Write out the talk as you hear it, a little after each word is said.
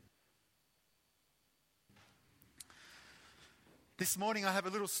This morning I have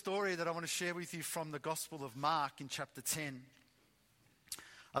a little story that I want to share with you from the Gospel of Mark in chapter 10.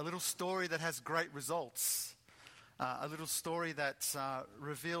 A little story that has great results. A little story that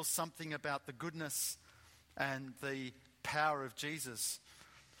reveals something about the goodness and the power of Jesus.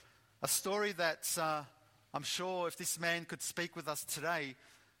 A story that I'm sure if this man could speak with us today,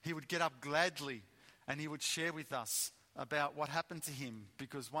 he would get up gladly and he would share with us about what happened to him,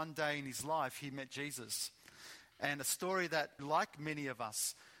 because one day in his life he met Jesus. And a story that, like many of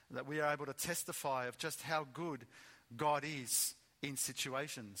us, that we are able to testify of just how good God is in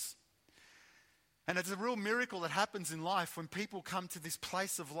situations. And it's a real miracle that happens in life when people come to this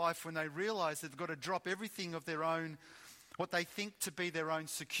place of life when they realize they've got to drop everything of their own, what they think to be their own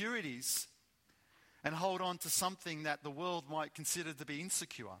securities, and hold on to something that the world might consider to be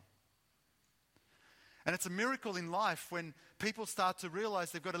insecure. And it's a miracle in life when people start to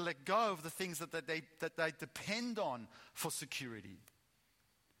realize they've got to let go of the things that they depend on for security.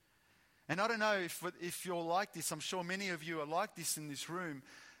 And I don't know if you're like this. I'm sure many of you are like this in this room.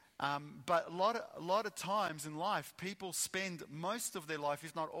 But a lot of times in life, people spend most of their life,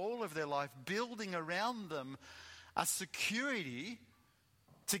 if not all of their life, building around them a security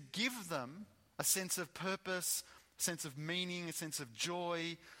to give them a sense of purpose, a sense of meaning, a sense of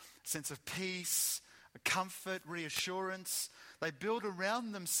joy, a sense of peace, comfort, reassurance. They build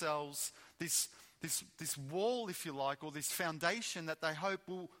around themselves this wall, if you like, or this foundation that they hope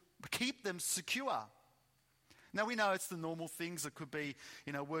will keep them secure. Now we know it's the normal things. It could be,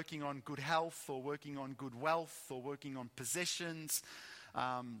 working on good health, or working on good wealth, or working on possessions,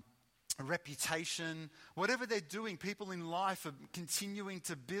 reputation. Whatever they're doing, people in life are continuing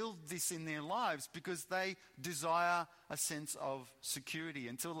to build this in their lives because they desire a sense of security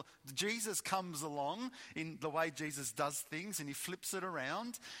until Jesus comes along in the way Jesus does things, and he flips it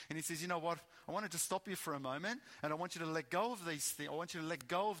around and he says, you know what, I wanted to stop you for a moment, and I want you to let go of these things. I want you to let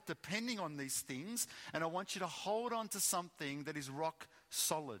go of depending on these things, and I want you to hold on to something that is rock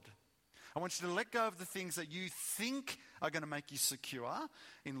solid. I want you to let go of the things that you think are going to make you secure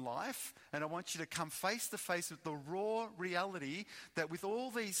in life. And I want you to come face to face with the raw reality that with all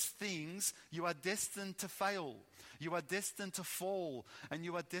these things, you are destined to fail. You are destined to fall. And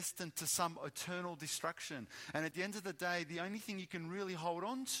you are destined to some eternal destruction. And at the end of the day, the only thing you can really hold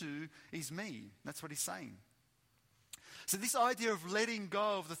on to is me. That's what he's saying. So this idea of letting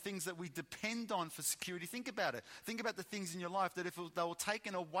go of the things that we depend on for security, think about it. Think about the things in your life that if they were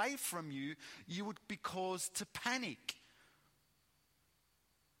taken away from you, you would be caused to panic.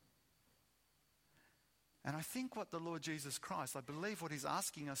 And I think what the Lord Jesus Christ, I believe what he's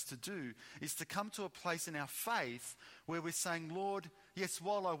asking us to do is to come to a place in our faith where we're saying, Lord, yes,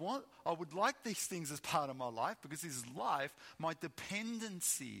 while I would like these things as part of my life, because this is life, my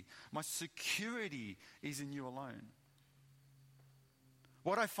dependency, my security is in you alone.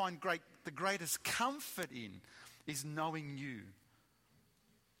 What I find the greatest comfort in is knowing you.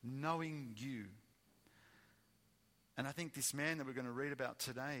 Knowing you. And I think this man that we're going to read about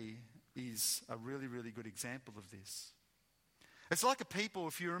today is a really, really good example of this. It's like a people,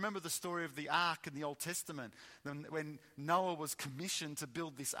 if you remember the story of the ark in the Old Testament, when Noah was commissioned to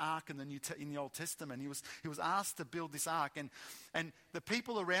build this ark in the Old Testament, he was asked to build this ark, and the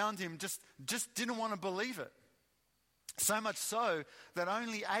people around him just didn't want to believe it. So much so that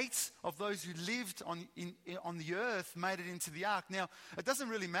only 8 of those who lived on the earth made it into the ark. Now, it doesn't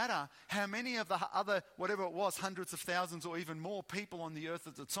really matter how many of the other, whatever it was, hundreds of thousands or even more people on the earth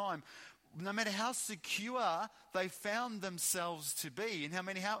at the time, no matter how secure they found themselves to be and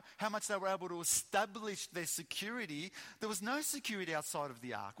how much they were able to establish their security, there was no security outside of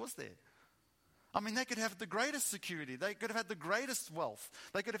the ark, was there? I mean, they could have the greatest security. They could have had the greatest wealth.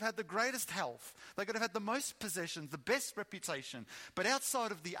 They could have had the greatest health. They could have had the most possessions, the best reputation. But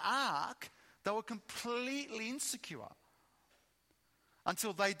outside of the ark, they were completely insecure.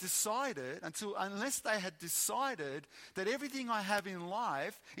 Unless they had decided that everything I have in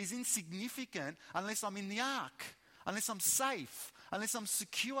life is insignificant unless I'm in the ark, unless I'm safe, unless I'm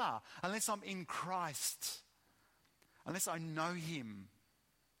secure, unless I'm in Christ, unless I know him.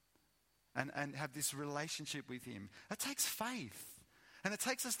 And have this relationship with him. It takes faith. And it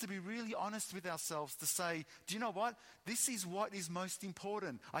takes us to be really honest with ourselves to say, do you know what? This is what is most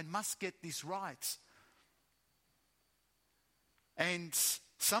important. I must get this right. And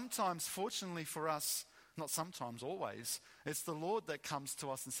sometimes, fortunately for us, not sometimes, always, it's the Lord that comes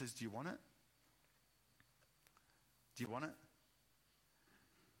to us and says, do you want it? Do you want it?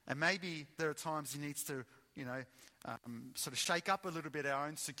 And maybe there are times he needs to sort of shake up a little bit our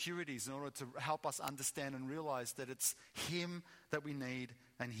own securities in order to help us understand and realize that it's him that we need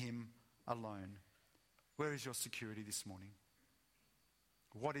and him alone. Where is your security this morning?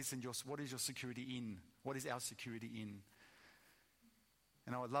 What is your security in? What is our security in?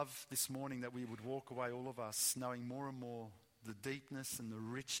 And I would love this morning that we would walk away, all of us, knowing more and more the deepness and the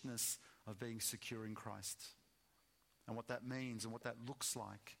richness of being secure in Christ, and what that means and what that looks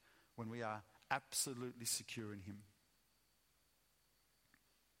like when we are absolutely secure in him.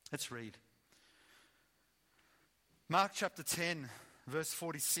 Let's read. Mark chapter 10, verse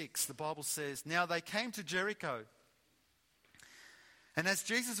 46, the Bible says, "Now they came to Jericho. And as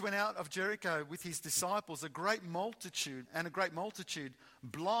Jesus went out of Jericho with his disciples, a great multitude,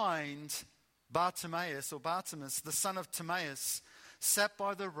 blind Bartimaeus, the son of Timaeus, sat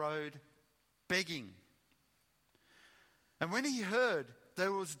by the road begging. And when he heard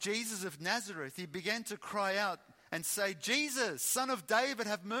there was Jesus of Nazareth, he began to cry out and say, 'Jesus, Son of David,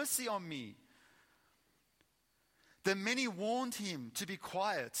 have mercy on me.' Then many warned him to be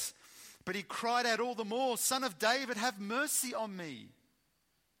quiet, but he cried out all the more, 'Son of David, have mercy on me.'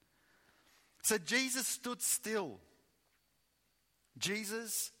 So Jesus stood still.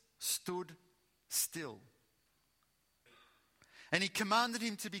 Jesus stood still. And he commanded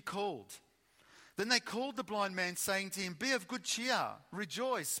him to be called. Then they called the blind man, saying to him, 'Be of good cheer,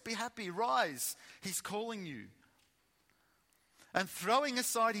 rejoice, be happy, rise, he's calling you.' And throwing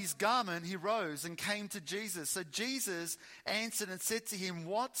aside his garment, he rose and came to Jesus. So Jesus answered and said to him,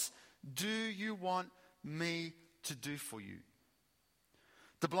 'What do you want me to do for you?'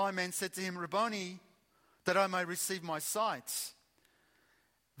 The blind man said to him, 'Rabboni, that I may receive my sight.'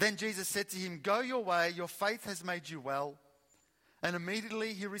 Then Jesus said to him, 'Go your way, your faith has made you well.' And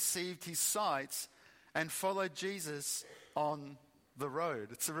immediately he received his sight and followed Jesus on the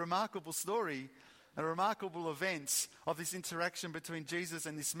road." It's a remarkable story, a remarkable event of this interaction between Jesus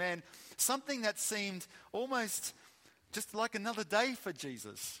and this man. Something that seemed almost just like another day for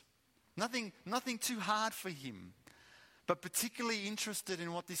Jesus. Nothing too hard for him, but particularly interested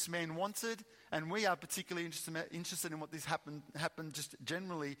in what this man wanted, and we are particularly interested in what this happened just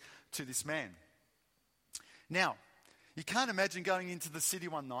generally to this man. Now, you can't imagine going into the city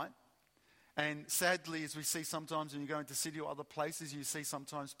one night, and sadly, as we see sometimes when you go into city or other places, you see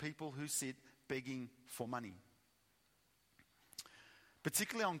sometimes people who sit begging for money.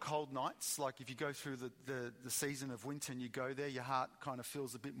 Particularly on cold nights, like if you go through the season of winter and you go there, your heart kind of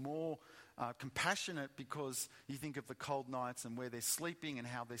feels a bit more compassionate because you think of the cold nights and where they're sleeping and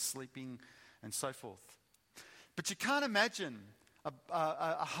how they're sleeping and so forth. But you can't imagine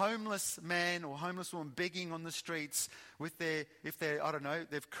a homeless man or homeless woman begging on the streets with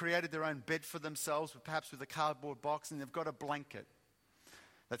they've created their own bed for themselves, perhaps with a cardboard box, and they've got a blanket.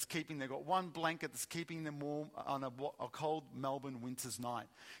 They've got one blanket that's keeping them warm on a cold Melbourne winter's night.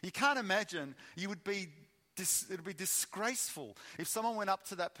 You can't imagine, it would be disgraceful if someone went up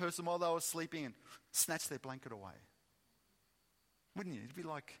to that person while they were sleeping and snatched their blanket away. Wouldn't you? It'd be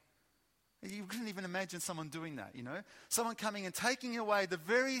like, you couldn't even imagine someone doing that, you know? Someone coming and taking away the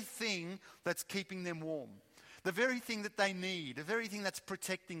very thing that's keeping them warm, the very thing that they need, the very thing that's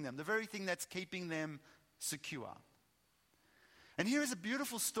protecting them, the very thing that's keeping them secure. And here is a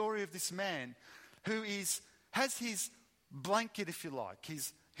beautiful story of this man who has his blanket, if you like,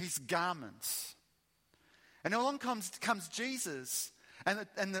 his garments. And along comes Jesus,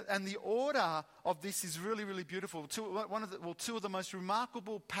 and the order of this is really, really beautiful. Two of the most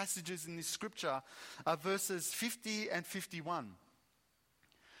remarkable passages in this scripture are verses 50 and 51.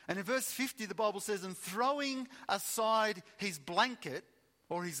 And in verse 50, the Bible says, "And throwing aside his blanket,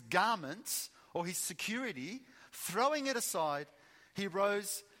 or his garments, or his security, throwing it aside, he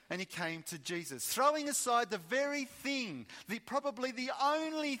rose and he came to Jesus." Throwing aside the very thing, probably the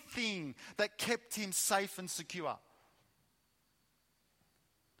only thing that kept him safe and secure.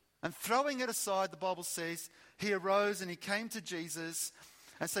 And throwing it aside, the Bible says, he arose and he came to Jesus.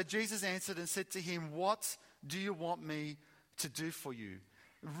 And so Jesus answered and said to him, "What do you want me to do for you?"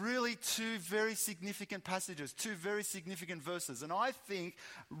 Really two very significant passages, two very significant verses. And I think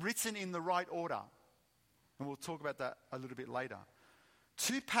written in the right order. And we'll talk about that a little bit later.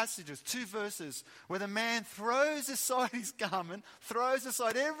 Two passages, two verses, where the man throws aside his garment, throws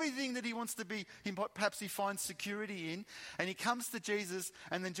aside everything that he wants to be, perhaps he finds security in, and he comes to Jesus,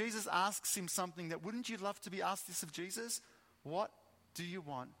 and then Jesus asks him something that, wouldn't you love to be asked this of Jesus? "What do you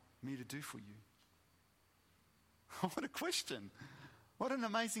want me to do for you?" What a question. What an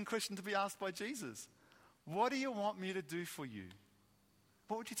amazing question to be asked by Jesus. What do you want me to do for you?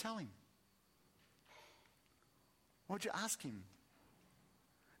 What would you tell him? What would you ask him?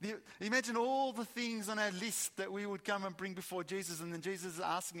 Imagine all the things on our list that we would come and bring before Jesus, and then Jesus is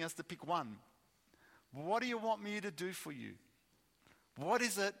asking us to pick one. What do you want me to do for you? What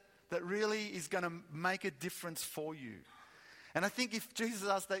is it that really is going to make a difference for you? And I think if Jesus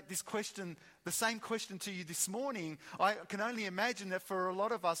asked this question, the same question to you this morning, I can only imagine that for a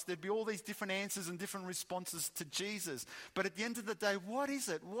lot of us, there'd be all these different answers and different responses to Jesus. But at the end of the day, what is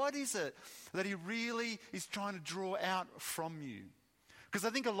it? What is it that he really is trying to draw out from you? Because I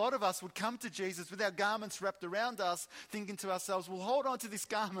think a lot of us would come to Jesus with our garments wrapped around us, thinking to ourselves, we'll hold on to this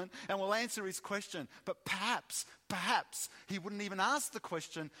garment and we'll answer his question. But perhaps he wouldn't even ask the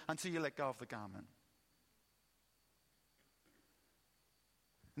question until you let go of the garment.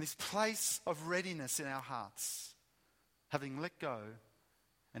 And this place of readiness in our hearts, having let go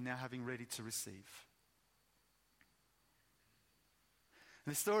and now having ready to receive.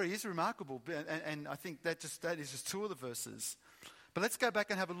 And the story is remarkable, and I think that is just two of the verses. But let's go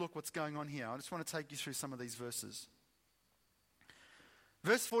back and have a look what's going on here. I just want to take you through some of these verses.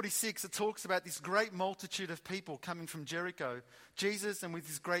 Verse 46, it talks about this great multitude of people coming from Jericho. Jesus and with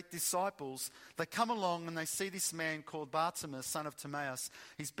his great disciples, they come along and they see this man called Bartimaeus, son of Timaeus.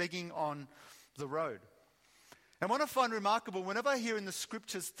 He's begging on the road. And what I find remarkable, whenever I hear in the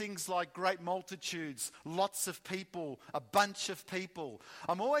scriptures things like great multitudes, lots of people, a bunch of people,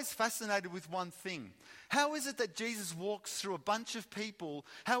 I'm always fascinated with one thing. How is it that Jesus walks through a bunch of people?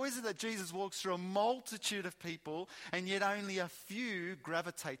 How is it that Jesus walks through a multitude of people and yet only a few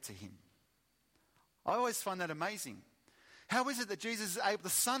gravitate to him? I always find that amazing. How is it that Jesus is able, the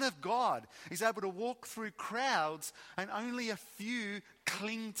Son of God, is able to walk through crowds and only a few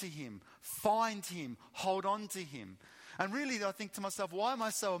cling to him, find him, hold on to him? And really, I think to myself, why am I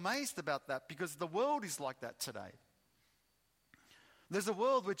so amazed about that? Because the world is like that today. There's a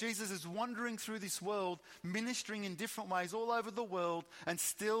world where Jesus is wandering through this world, ministering in different ways all over the world, and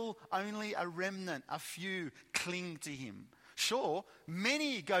still only a remnant, a few, cling to him. Sure,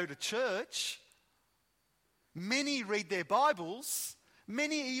 many go to church. Many read their Bibles,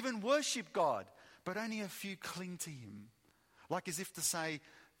 many even worship God, but only a few cling to him, like as if to say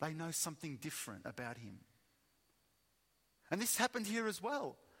they know something different about him. And this happened here as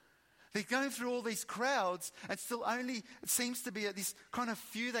well. They're going through all these crowds and still only, it seems to be this kind of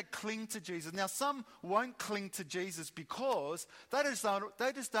few that cling to Jesus. Now some won't cling to Jesus because they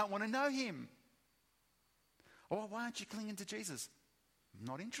just don't want to know him. Oh, why aren't you clinging to Jesus? I'm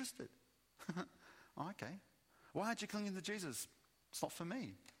not interested. Okay. Why aren't you clinging to Jesus? It's not for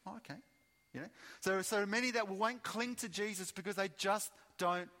me. Oh, okay. You know? So many that won't cling to Jesus because they just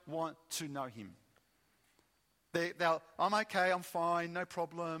don't want to know him. I'm okay, I'm fine, no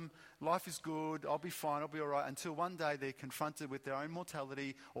problem, life is good, I'll be fine, I'll be all right, until one day they're confronted with their own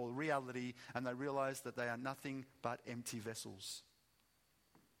mortality or reality and they realize that they are nothing but empty vessels.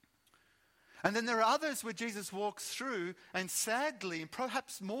 And then there are others where Jesus walks through and sadly, and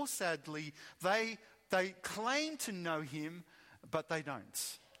perhaps more sadly, they claim to know him, but they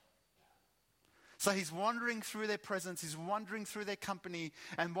don't. So he's wandering through their presence, he's wandering through their company,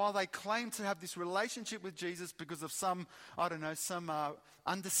 and while they claim to have this relationship with Jesus because of some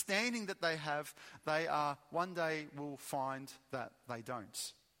understanding that they have, they one day will find that they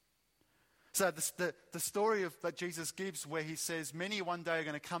don't. So the story that Jesus gives where he says, many one day are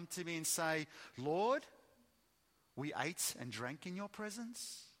going to come to me and say, Lord, we ate and drank in your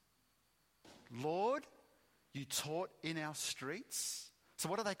presence. Lord, you taught in our streets. So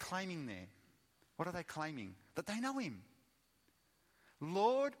what are they claiming there? What are they claiming? That they know him.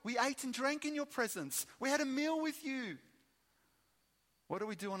 Lord, we ate and drank in your presence. We had a meal with you. What do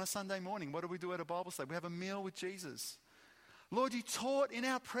we do on a Sunday morning? What do we do at a Bible study? We have a meal with Jesus. Lord, you taught in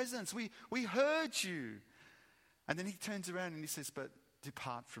our presence. We heard you. And then he turns around and he says, but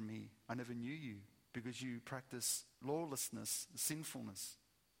depart from me. I never knew you because you practice lawlessness, sinfulness.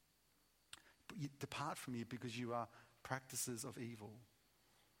 You depart from me because you are practices of evil.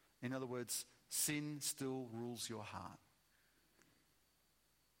 In other words, sin still rules your heart.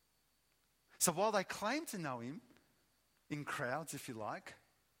 So while they claim to know him, in crowds if you like,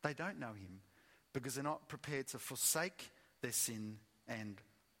 they don't know him because they're not prepared to forsake their sin and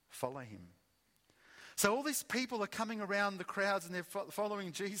follow him. So all these people are coming around the crowds and they're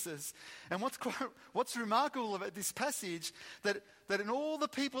following Jesus. And what's remarkable about this passage, that in all the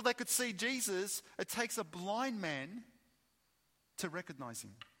people that could see Jesus, it takes a blind man to recognize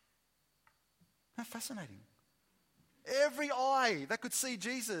him. How fascinating. Every eye that could see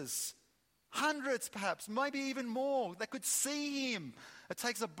Jesus, hundreds perhaps, maybe even more, that could see him. It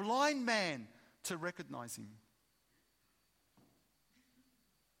takes a blind man to recognize him.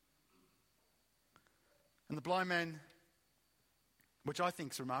 And the blind man, which I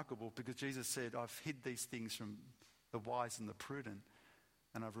think is remarkable because Jesus said, I've hid these things from the wise and the prudent,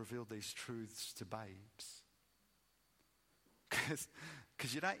 and I've revealed these truths to babes.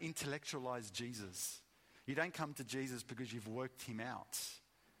 Because you don't intellectualize Jesus. You don't come to Jesus because you've worked him out.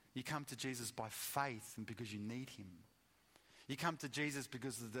 You come to Jesus by faith and because you need him. You come to Jesus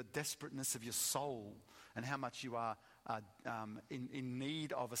because of the desperateness of your soul and how much you are in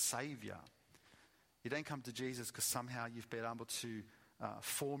need of a Savior. You don't come to Jesus because somehow you've been able to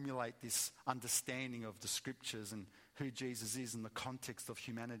formulate this understanding of the Scriptures and who Jesus is in the context of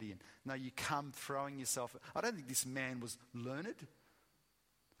humanity. And no, you come throwing yourself. I don't think this man was learned.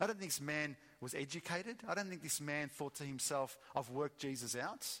 I don't think this man was educated. I don't think this man thought to himself, I've worked Jesus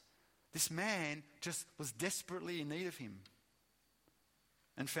out. This man just was desperately in need of him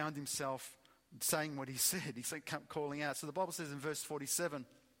and found himself saying what he said. He kept calling out. So the Bible says in verse 47,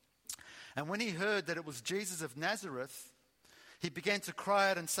 and when he heard that it was Jesus of Nazareth, he began to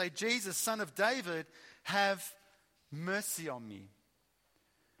cry out and say, Jesus, Son of David, have mercy on me.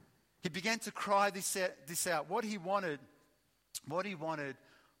 He began to cry this out. What he wanted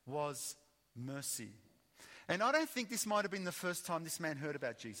was mercy. And I don't think this might have been the first time this man heard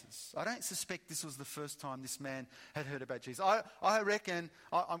about Jesus. I don't suspect this was the first time this man had heard about Jesus. I reckon,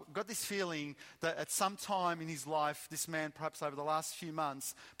 I've got this feeling that at some time in his life, this man, perhaps over the last few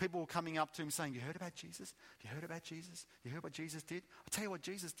months, people were coming up to him saying, you heard about Jesus? You heard about Jesus? You heard what Jesus did? I'll tell you what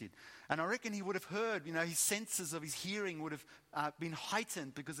Jesus did. And I reckon he would have heard, his senses of his hearing would have been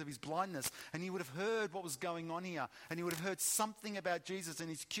heightened because of his blindness. And he would have heard what was going on here. And he would have heard something about Jesus, and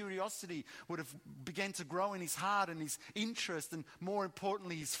his curiosity would have begun to grow in his heart and his interest, and more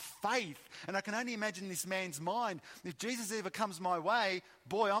importantly, his faith. And I can only imagine this man's mind. If Jesus ever comes my way,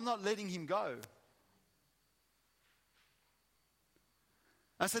 boy, I'm not letting him go.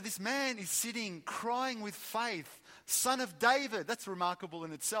 And so this man is sitting crying with faith, Son of David. That's remarkable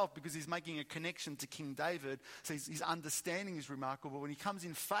in itself because he's making a connection to King David. So his understanding is remarkable. When he comes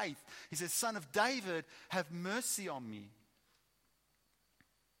in faith, he says, Son of David, have mercy on me.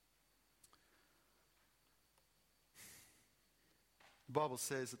 The Bible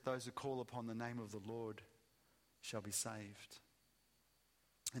says that those who call upon the name of the Lord shall be saved.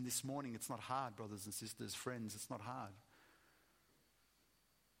 And this morning, it's not hard, brothers and sisters, friends, it's not hard.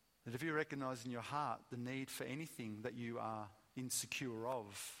 That if you recognize in your heart the need for anything that you are insecure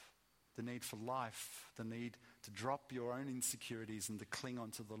of, the need for life, the need to drop your own insecurities and to cling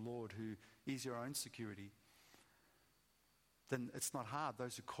onto the Lord who is your own security, then it's not hard.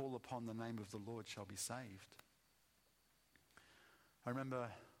 Those who call upon the name of the Lord shall be saved. I remember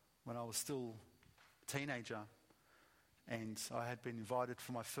when I was still a teenager and I had been invited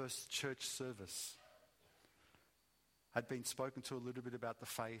for my first church service. I'd been spoken to a little bit about the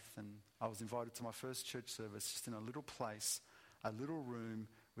faith, and I was invited to my first church service just in a little place, a little room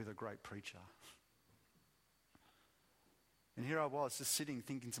with a great preacher. And here I was just sitting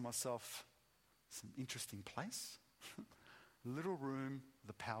thinking to myself, it's an interesting place. Little room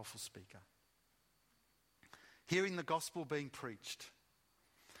with a powerful speaker. Hearing the gospel being preached.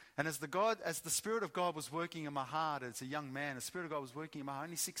 And as the Spirit of God was working in my heart as a young man, the Spirit of God was working in my heart,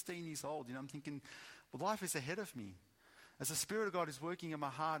 only 16 years old, I'm thinking, well, life is ahead of me. As the Spirit of God is working in my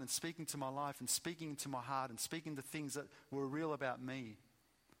heart and speaking to my life and speaking into my heart and speaking the things that were real about me.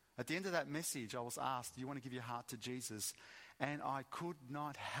 At the end of that message, I was asked, do you want to give your heart to Jesus? And I could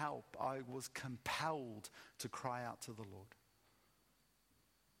not help. I was compelled to cry out to the Lord.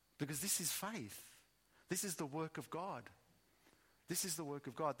 Because this is faith. This is the work of God. This is the work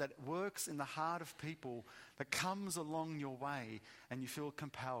of God that works in the heart of people, that comes along your way and you feel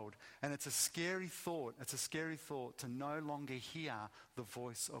compelled. And it's a scary thought. It's a scary thought to no longer hear the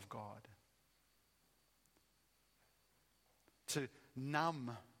voice of God. To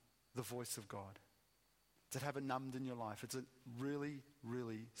numb the voice of God. To have it numbed in your life. It's a really,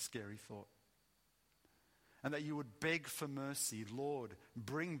 really scary thought. And that you would beg for mercy. Lord,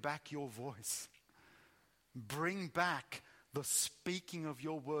 bring back your voice. Bring back the speaking of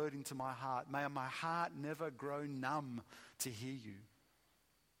your word into my heart. May my heart never grow numb to hear you.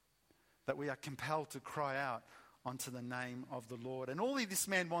 That we are compelled to cry out unto the name of the Lord. And all this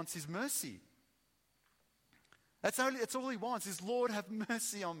man wants is mercy. That's all he wants is, Lord, have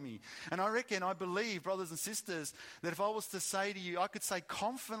mercy on me. And I believe, brothers and sisters, that if I was to say to you, I could say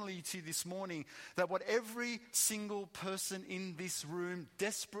confidently to you this morning that what every single person in this room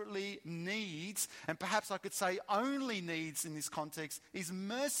desperately needs, and perhaps I could say only needs in this context, is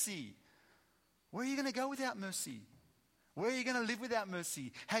mercy. Where are you going to go without mercy? Where are you going to live without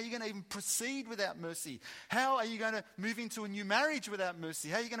mercy? How are you going to even proceed without mercy? How are you going to move into a new marriage without mercy?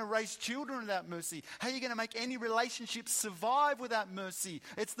 How are you going to raise children without mercy? How are you going to make any relationship survive without mercy?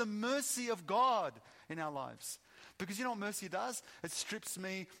 It's the mercy of God in our lives. Because you know what mercy does? It strips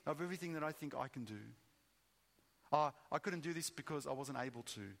me of everything that I think I can do. Oh, I couldn't do this because I wasn't able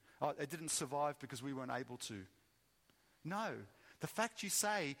to. Oh, it didn't survive because we weren't able to. No. The fact you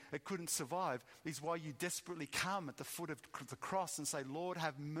say it couldn't survive is why you desperately come at the foot of the cross and say, Lord,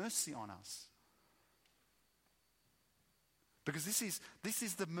 have mercy on us. Because this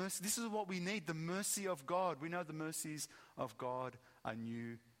is the mercy. This is what we need, the mercy of God. We know the mercies of God are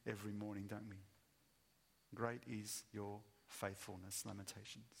new every morning, don't we? Great is your faithfulness.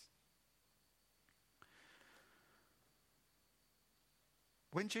 Lamentations.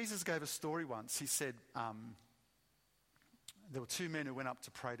 When Jesus gave a story once, he said there were two men who went up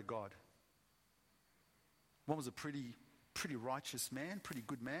to pray to God. One was a pretty righteous man, pretty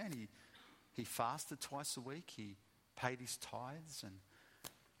good man. He fasted twice a week. He paid his tithes,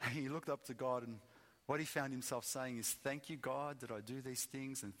 and he looked up to God, and what he found himself saying is, thank you, God, that I do these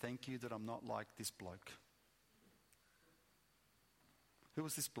things, and thank you that I'm not like this bloke. Who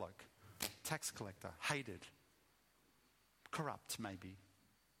was this bloke? Tax collector, hated, corrupt maybe.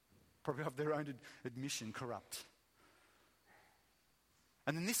 Probably of their own admission, corrupt.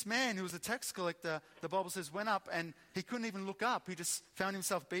 And then this man who was a tax collector, the Bible says, went up and he couldn't even look up. He just found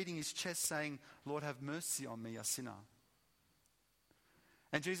himself beating his chest saying, Lord, have mercy on me, a sinner.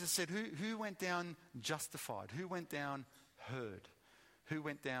 And Jesus said, who went down justified? Who went down heard? Who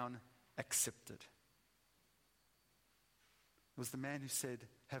went down accepted? It was the man who said,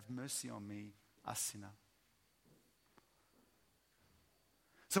 have mercy on me, a sinner.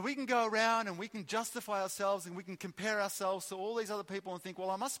 So we can go around and we can justify ourselves and we can compare ourselves to all these other people and think, well,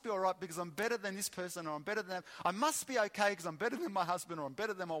 I must be all right because I'm better than this person, or I'm better than them. I must be okay because I'm better than my husband, or I'm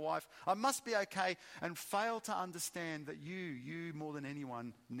better than my wife. I must be okay, and fail to understand that you more than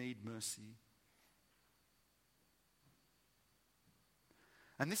anyone need mercy.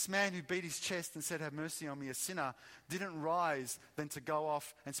 And this man who beat his chest and said, have mercy on me, a sinner, didn't rise then to go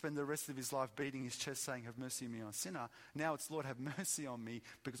off and spend the rest of his life beating his chest saying, have mercy on me, a sinner. Now it's, Lord, have mercy on me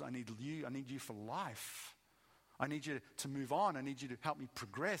because I need you for life. I need you to move on. I need you to help me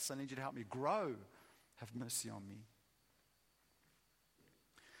progress. I need you to help me grow. Have mercy on me.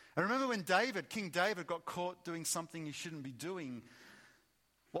 I remember when King David got caught doing something he shouldn't be doing.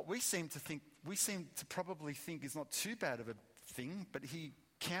 What we seem to probably think is not too bad of a thing, but he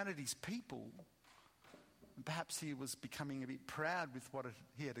counted his people. And perhaps he was becoming a bit proud with what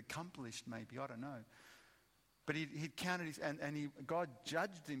he had accomplished, maybe, I don't know. But he'd counted his, and God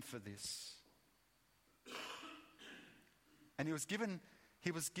judged him for this. And he was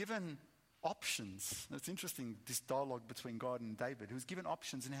given options. It's interesting, this dialogue between God and David. He was given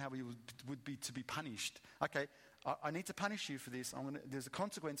options in how he would be to be punished. Okay, I need to punish you for this. There's a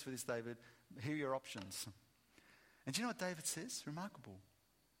consequence for this, David. Here are your options. And do you know what David says? Remarkable.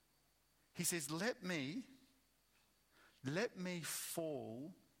 He says, let me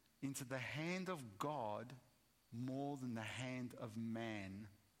fall into the hand of God more than the hand of man,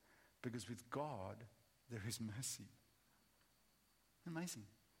 because with God there is mercy. Amazing.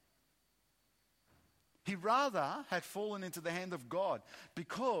 He rather had fallen into the hand of God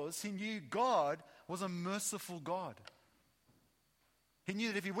because he knew God was a merciful God. He knew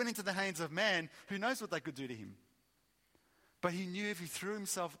that if he went into the hands of man, who knows what they could do to him. But he knew if he threw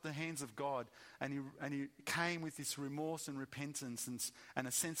himself at the hands of God and he came with this remorse and repentance and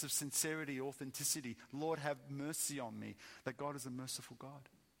a sense of sincerity, authenticity, Lord, have mercy on me, that God is a merciful God.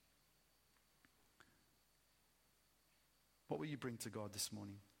 What will you bring to God this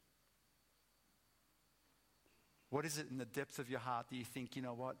morning? What is it in the depth of your heart that you think, you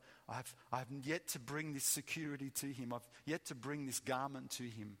know what, I've yet to bring this security to him. I've yet to bring this garment to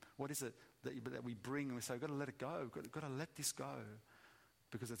him. What is it that we bring and we say, we've got to let it go. We've got to let this go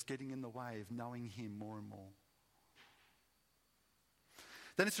because it's getting in the way of knowing him more and more.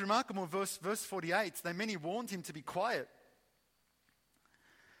 Then it's remarkable, verse 48, many warned him to be quiet.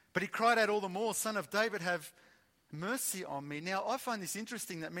 But he cried out all the more, Son of David, have mercy on me. Now, I find this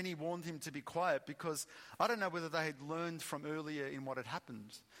interesting that many warned him to be quiet because I don't know whether they had learned from earlier in what had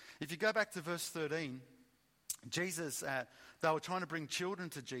happened. If you go back to verse 13, Jesus, they were trying to bring children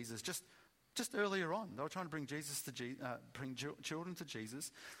to Jesus just earlier on. They were trying to bring children to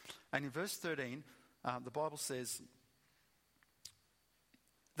Jesus. And in verse 13, the Bible says,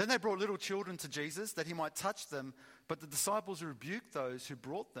 then they brought little children to Jesus that he might touch them, but the disciples rebuked those who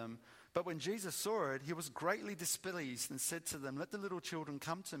brought them. But when Jesus saw it, he was greatly displeased and said to them, let the little children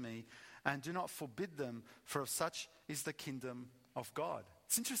come to me and do not forbid them, for of such is the kingdom of God.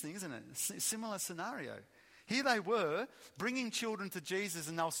 It's interesting, isn't it? Similar scenario. Here they were bringing children to Jesus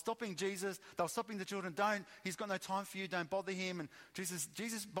and they were stopping Jesus. They were stopping the children. He's got no time for you. Don't bother him. And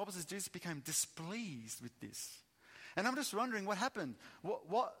Bible says Jesus became displeased with this. And I'm just wondering what happened.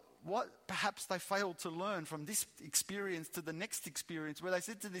 What what perhaps they failed to learn from this experience to the next experience where they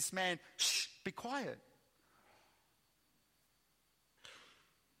said to this man, shh, be quiet.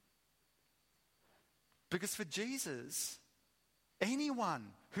 Because for Jesus, anyone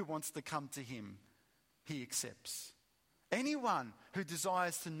who wants to come to him, he accepts. Anyone who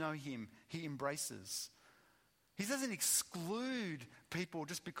desires to know him, he embraces. He doesn't exclude people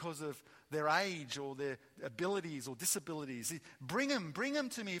just because of their age or their abilities or disabilities. Bring them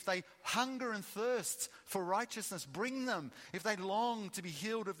to me. If they hunger and thirst for righteousness, bring them. If they long to be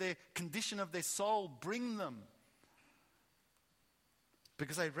healed of their condition of their soul, bring them.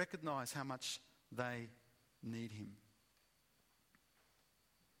 Because they recognize how much they need him.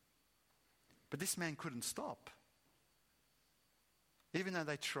 But this man couldn't stop. Even though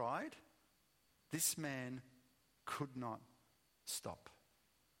they tried, this man could not stop.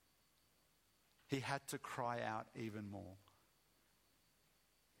 He had to cry out even more.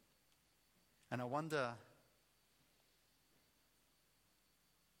 And I wonder,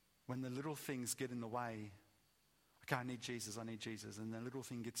 when the little things get in the way, okay, I need Jesus, and the little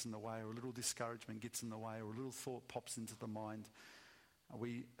thing gets in the way, or a little discouragement gets in the way, or a little thought pops into the mind,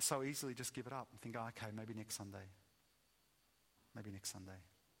 we so easily just give it up and think, oh, okay, maybe next Sunday.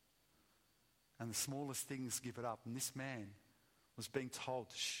 And the smallest things give it up. And this man was being told,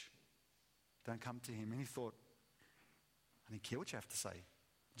 shh, don't come to him. And he thought, I don't care what you have to say.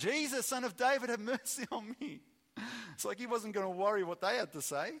 Jesus, Son of David, have mercy on me. It's like he wasn't going to worry what they had to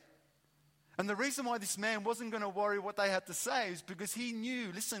say. And the reason why this man wasn't going to worry what they had to say is because he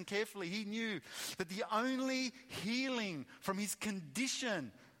knew, listen carefully, he knew that the only healing from his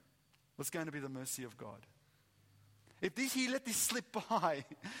condition was going to be the mercy of God. If he let this slip by,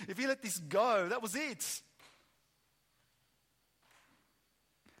 if he let this go, that was it.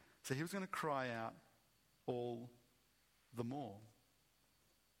 So he was going to cry out all the more.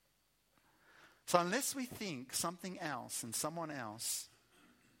 So unless we think something else and someone else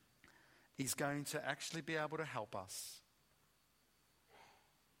is going to actually be able to help us,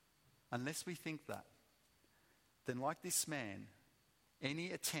 unless we think that, then like this man,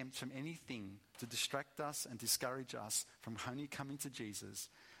 any attempt from anything to distract us and discourage us from only coming to Jesus,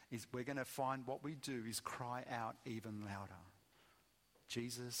 is we're going to find what we do is cry out even louder.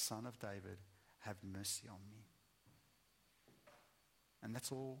 Jesus, Son of David, have mercy on me. And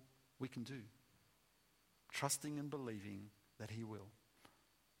that's all we can do. Trusting and believing that he will.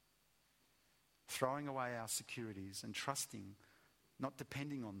 Throwing away our securities and trusting, not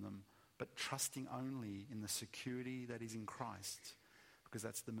depending on them, but trusting only in the security that is in Christ. Because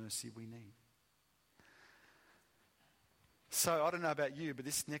that's the mercy we need. So I don't know about you, but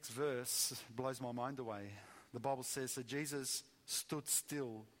this next verse blows my mind away. The Bible says that Jesus stood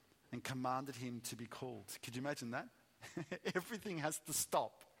still and commanded him to be called. Could you imagine that? Everything has to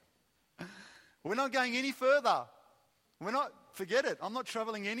stop. We're not going any further. Forget it. I'm not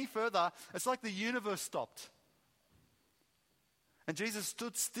traveling any further. It's like the universe stopped. And Jesus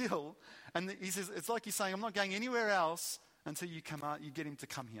stood still, and he says, it's like he's saying, I'm not going anywhere else until you come out, you get him to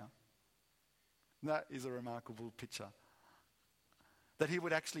come here. That is a remarkable picture. That he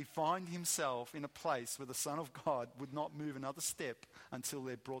would actually find himself in a place where the Son of God would not move another step until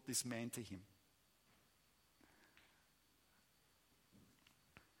they brought this man to him.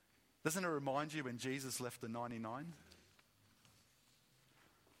 Doesn't it remind you when Jesus left the 99?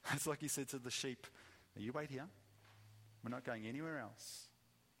 It's like he said to the sheep, you wait here. We're not going anywhere else.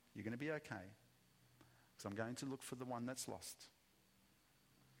 You're going to be okay. Because I'm going to look for the one that's lost.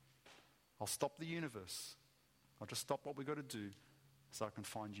 I'll stop the universe. I'll just stop what we've got to do so I can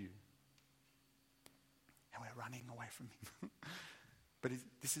find you. And we're running away from him. But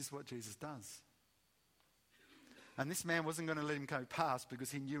this is what Jesus does. And this man wasn't going to let him go past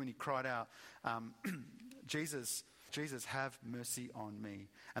because he knew, and he cried out, Jesus, have mercy on me.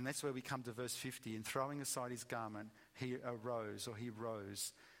 And that's where we come to verse 50. And throwing aside his garment, he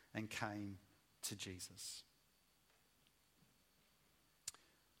rose and came to Jesus.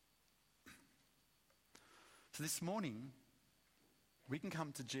 So this morning, we can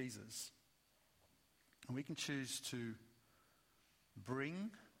come to Jesus and we can choose to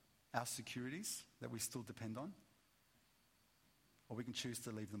bring our securities that we still depend on, or we can choose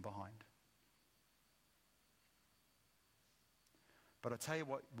to leave them behind. But I tell you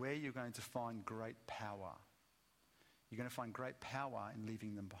what, where you're going to find great power, you're going to find great power in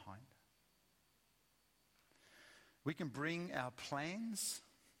leaving them behind. We can bring our plans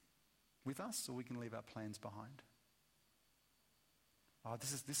with us, or we can leave our plans behind. Oh,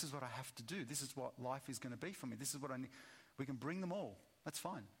 this is what I have to do. This is what life is going to be for me. This is what I need. We can bring them all. That's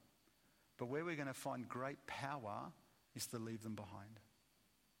fine. But where we're going to find great power is to leave them behind.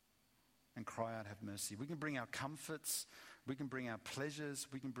 and cry out, have mercy. We can bring our comforts, we can bring our pleasures,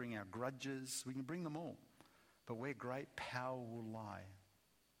 we can bring our grudges, we can bring them all. But where great power will lie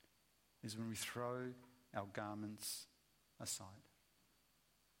is when we throw our garments aside.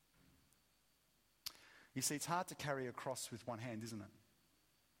 You see, it's hard to carry a cross with one hand, isn't it?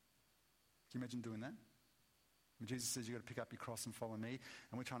 Can you imagine doing that? When Jesus says you've got to pick up your cross and follow me,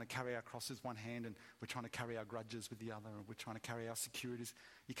 and we're trying to carry our crosses with one hand, and we're trying to carry our grudges with the other, and we're trying to carry our securities.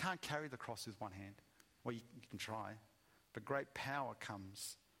 You can't carry the cross with one hand. Well, you can try, but great power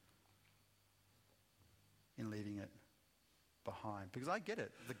comes in leaving it behind. Because I get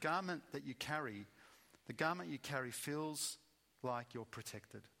it. The garment you carry feels like you're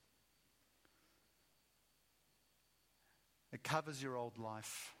protected. It covers your old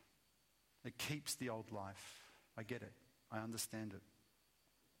life. It keeps the old life. I get it. I understand it.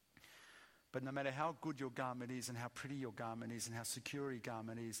 But no matter how good your garment is and how pretty your garment is and how secure your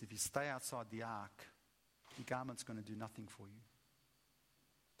garment is, if you stay outside the ark, your garment's going to do nothing for you.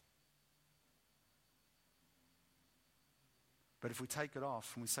 But if we take it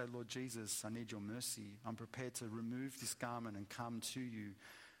off and we say, Lord Jesus, I need your mercy. I'm prepared to remove this garment and come to you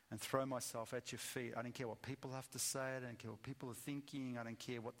and throw myself at your feet. I don't care what people have to say. I don't care what people are thinking. I don't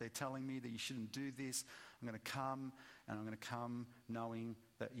care what they're telling me that you shouldn't do this. I'm going to come, and I'm going to come knowing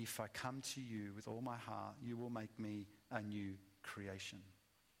that if I come to you with all my heart, you will make me a new creation.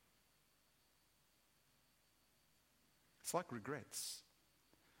 It's like regrets.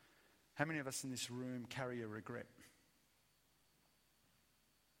 How many of us in this room carry a regret?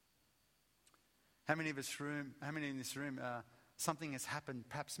 How many in this room, something has happened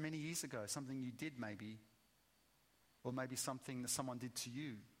perhaps many years ago, something you did maybe, or maybe something that someone did to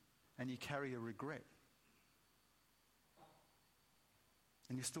you, and you carry a regret.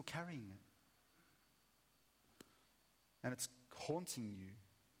 And you're still carrying it. And it's haunting you,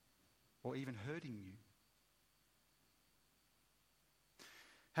 or even hurting you.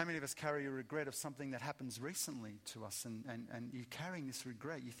 How many of us carry a regret of something that happens recently to us, and you're carrying this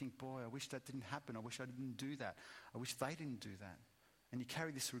regret? You think, boy, I wish that didn't happen. I wish I didn't do that. I wish they didn't do that. And you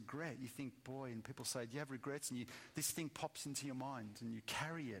carry this regret. You think, boy, and people say, do you have regrets? And this thing pops into your mind, and you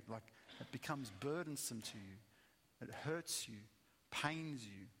carry it like it becomes burdensome to you. It hurts you, pains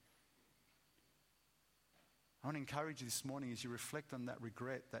you. I want to encourage you this morning as you reflect on that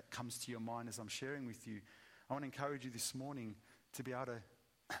regret that comes to your mind as I'm sharing with you. I want to encourage you this morning to be able to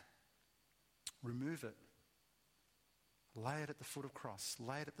remove it. Lay it at the foot of the cross.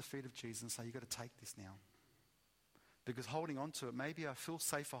 Lay it at the feet of Jesus and say, you've got to take this now. Because holding on to it, maybe I feel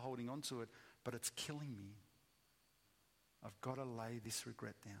safer holding on to it, but it's killing me. I've got to lay this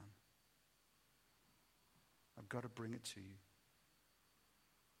regret down. I've got to bring it to you.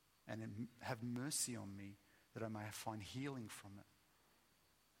 And have mercy on me that I may find healing from it.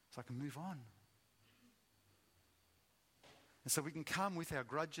 So I can move on. And so we can come with our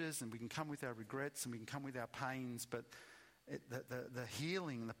grudges, and we can come with our regrets, and we can come with our pains, but the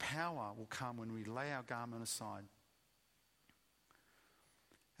healing, the power will come when we lay our garment aside.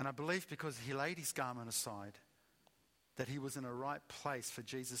 And I believe because he laid his garment aside, that he was in a right place for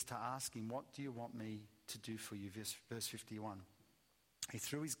Jesus to ask him, what do you want me to do for you? Verse 51. He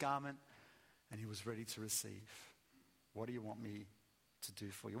threw his garment and he was ready to receive. What do you want me to do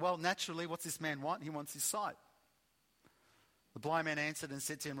for you? Well, naturally, what's this man want? He wants his sight. The blind man answered and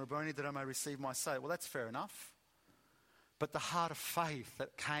said to him, Rabboni, that I may receive my sight. Well, that's fair enough. But the heart of faith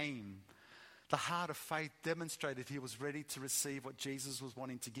that came, the heart of faith demonstrated he was ready to receive what Jesus was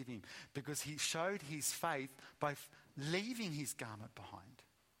wanting to give him, because he showed his faith by leaving his garment behind.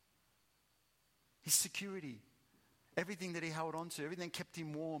 His security, everything that he held on to, everything that kept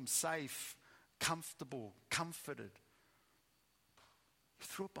him warm, safe, comfortable, comforted. He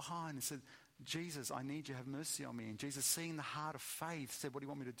threw it behind and said, Jesus, I need you to have mercy on me. And Jesus, seeing the heart of faith, said, what do you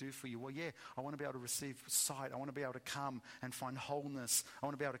want me to do for you? Well, yeah, I want to be able to receive sight. I want to be able to come and find wholeness. I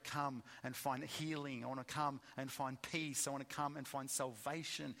want to be able to come and find healing. I want to come and find peace. I want to come and find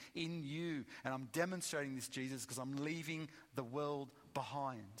salvation in you. And I'm demonstrating this, Jesus, because I'm leaving the world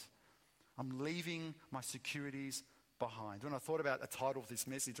behind. I'm leaving my securities behind. When I thought about a title of this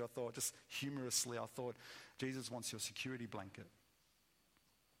message, I thought, just humorously, I thought, Jesus wants your security blanket.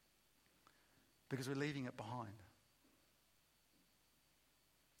 Because we're leaving it behind.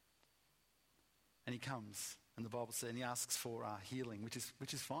 And he comes, and the Bible says, and he asks for healing, which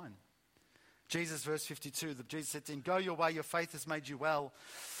is fine. Jesus, verse 52, Jesus said to him, go your way, your faith has made you well.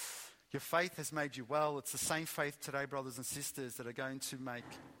 Your faith has made you well. It's the same faith today, brothers and sisters, that are going to make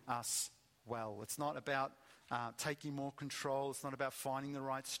us well. It's not about taking more control. It's not about finding the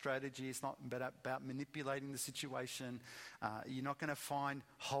right strategy. It's not about manipulating the situation. You're not going to find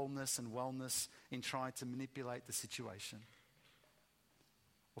wholeness and wellness in trying to manipulate the situation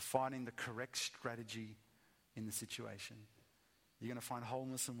or finding the correct strategy in the situation. You're going to find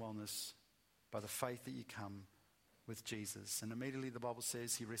wholeness and wellness by the faith that you come with Jesus. And immediately the Bible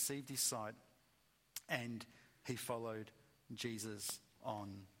says he received his sight and he followed Jesus on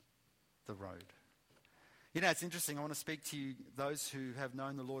the road. You know, it's interesting. I want to speak to you, those who have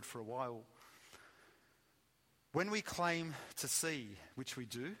known the Lord for a while. When we claim to see, which we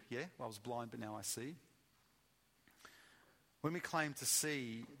do, I was blind but now I see. When we claim to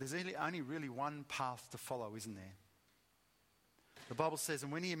see, there's only really one path to follow, isn't there? The Bible says,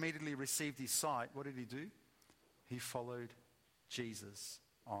 and when he immediately received his sight, what did he do? He followed Jesus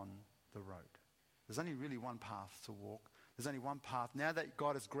on the road. There's only really one path to walk. There's only one path. Now that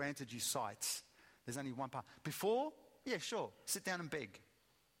God has granted you sight, there's only one path. Before, sure, sit down and beg.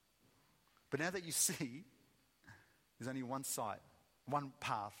 But now that you see, there's only one sight, one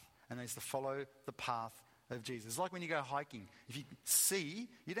path, and it's to follow the path of Jesus. It's like when you go hiking. If you see,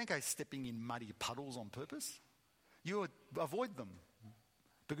 you don't go stepping in muddy puddles on purpose. You avoid them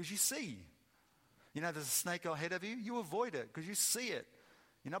because you see. You know, there's a snake ahead of you. You avoid it because you see it.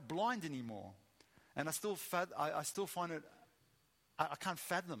 You're not blind anymore. And I still find it, I can't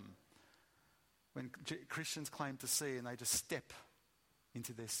fathom when Christians claim to see and they just step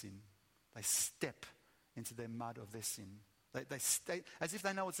into their sin. They step into their mud of their sin. They stay, as if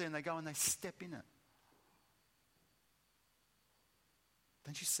they know what's there, and they go and they step in it.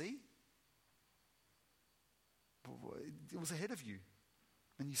 Don't you see? It was ahead of you.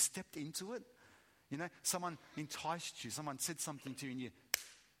 And you stepped into it. You know, someone enticed you. Someone said something to you and you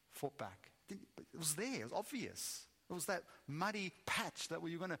fought back. It was there. It was obvious. It was that muddy patch that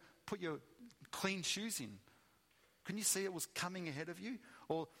you were going to put your clean shoes in. Couldn't you see it was coming ahead of you?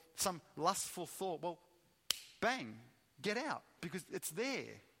 Or some lustful thought, well, bang, get out because it's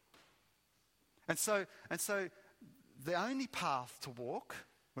there. And so the only path to walk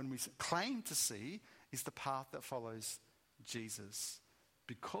when we claim to see is the path that follows Jesus.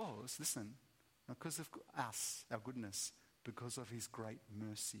 Because, listen, not because of us, our goodness, because of his great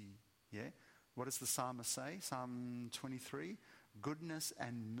mercy. Yeah? What does the psalmist say? Psalm 23, goodness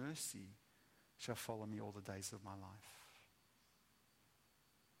and mercy shall follow me all the days of my life.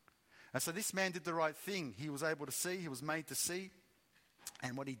 And so this man did the right thing. He was able to see. He was made to see.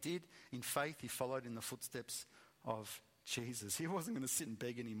 And what he did in faith, he followed in the footsteps of Jesus. He wasn't going to sit and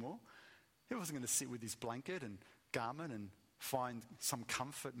beg anymore. He wasn't going to sit with his blanket and garment and find some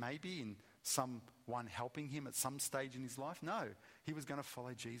comfort maybe in someone helping him at some stage in his life. No, he was going to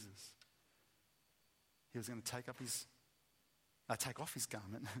follow Jesus. He was going to take off his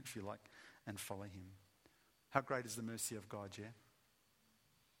garment, if you like, and follow him. How great is the mercy of God, yeah?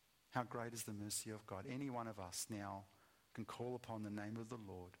 How great is the mercy of God? Any one of us now can call upon the name of the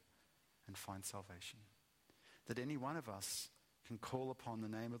Lord and find salvation. That any one of us can call upon the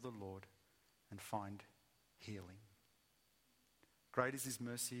name of the Lord and find healing. Great is his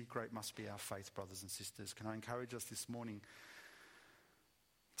mercy, great must be our faith, brothers and sisters. Can I encourage us this morning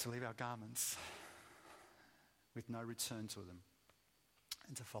to leave our garments with no return to them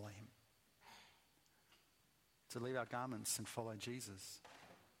and to follow him? To leave our garments and follow Jesus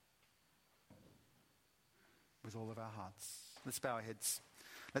with all of our hearts. Let's bow our heads.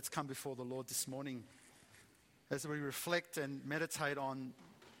 Let's come before the Lord this morning as we reflect and meditate on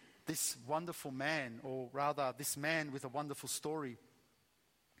this wonderful man, or rather this man with a wonderful story,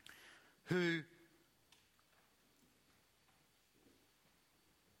 who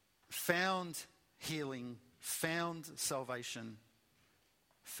found healing, found salvation,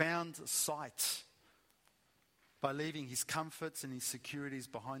 found sight by leaving his comforts and his securities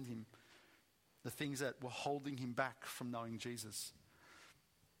behind him, the things that were holding him back from knowing Jesus,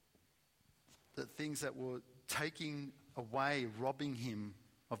 the things that were taking away, robbing him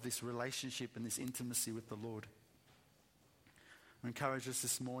of this relationship and this intimacy with the Lord. I encourage us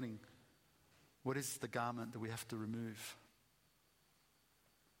this morning, what is the garment that we have to remove?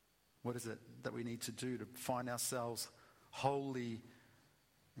 What is it that we need to do to find ourselves wholly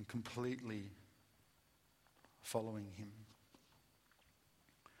and completely following him?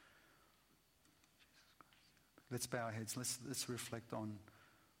 Let's bow our heads. Let's reflect on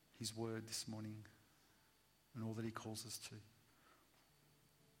his word this morning and all that he calls us to.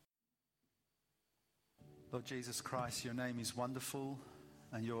 Lord Jesus Christ, your name is wonderful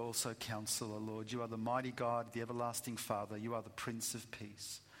and you're also Counselor, Lord. You are the mighty God, the everlasting Father. You are the Prince of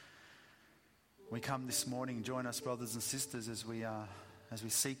Peace. We come this morning, join us brothers and sisters as we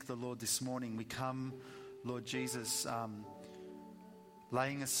seek the Lord this morning. We come Lord Jesus,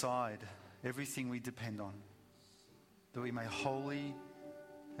 laying aside everything we depend on, that we may wholly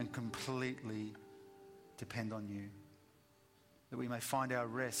and completely depend on you, that we may find our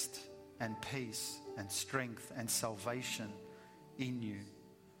rest and peace and strength and salvation in you,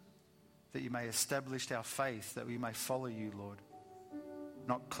 that you may establish our faith, that we may follow you, Lord,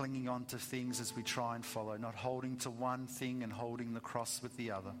 not clinging on to things as we try and follow, not holding to one thing and holding the cross with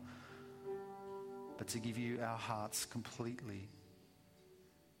the other, but to give you our hearts completely.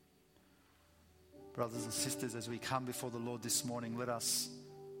 Brothers and sisters, as we come before the Lord this morning, let us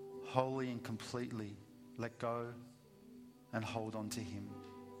wholly and completely let go and hold on to him.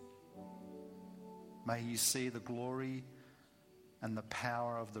 May you see the glory and the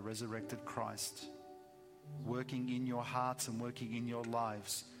power of the resurrected Christ working in your hearts and working in your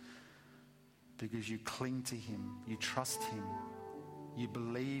lives, because you cling to him, you trust him, you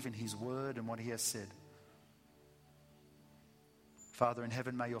believe in his word and what he has said. Father in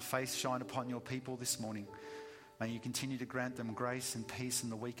heaven, may your face shine upon your people this morning. May you continue to grant them grace and peace in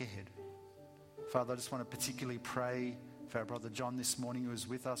the week ahead. Father, I just want to particularly pray for our brother John this morning who is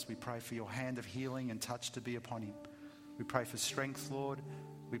with us. We pray for your hand of healing and touch to be upon him. We pray for strength, Lord.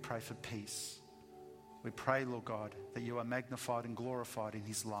 We pray for peace. We pray, Lord God, that you are magnified and glorified in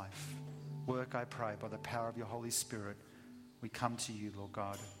his life. Work, I pray, by the power of your Holy Spirit. We come to you, Lord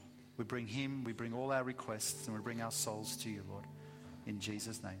God. We bring him, we bring all our requests, and we bring our souls to you, Lord. In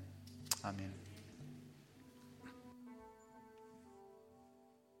Jesus' name, amen.